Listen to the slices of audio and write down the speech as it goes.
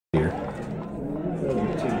here.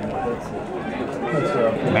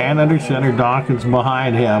 Man under center, Dawkins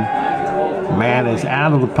behind him. Man is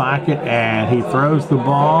out of the pocket and he throws the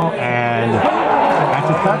ball, and that's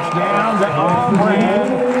a touchdown to Ahlbrand.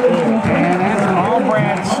 And that's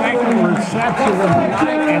Ahlbrand's second reception of the night,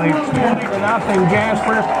 and it's 20-0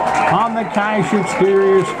 Jasper on the Kaish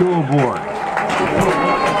Exterior School Board.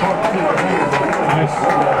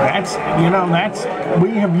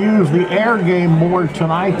 We have used the air game more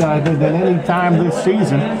tonight than any time this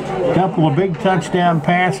season. A couple of big touchdown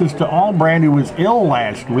passes to Ahlbrand, who was ill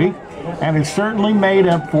last week, and has certainly made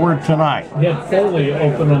up for it tonight. He had Foley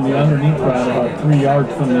open on the underneath route about 3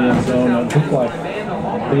 yards from the end zone. It looked like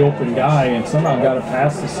the open guy, and somehow got it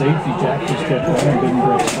past the safety. Jack just kept running, didn't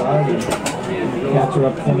break stride, and catch her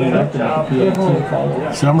up 20-0 at the PAT follow.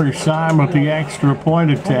 Sermersheim with the extra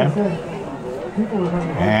point attempt.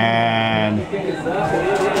 And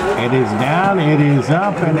it is down, it is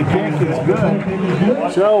up, and the kick is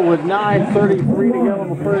good. So with 9:33 to go in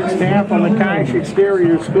the first half on the Kaish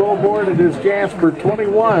Exterior School Board, it is Jasper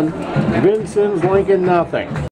 21, Vincennes Lincoln 0.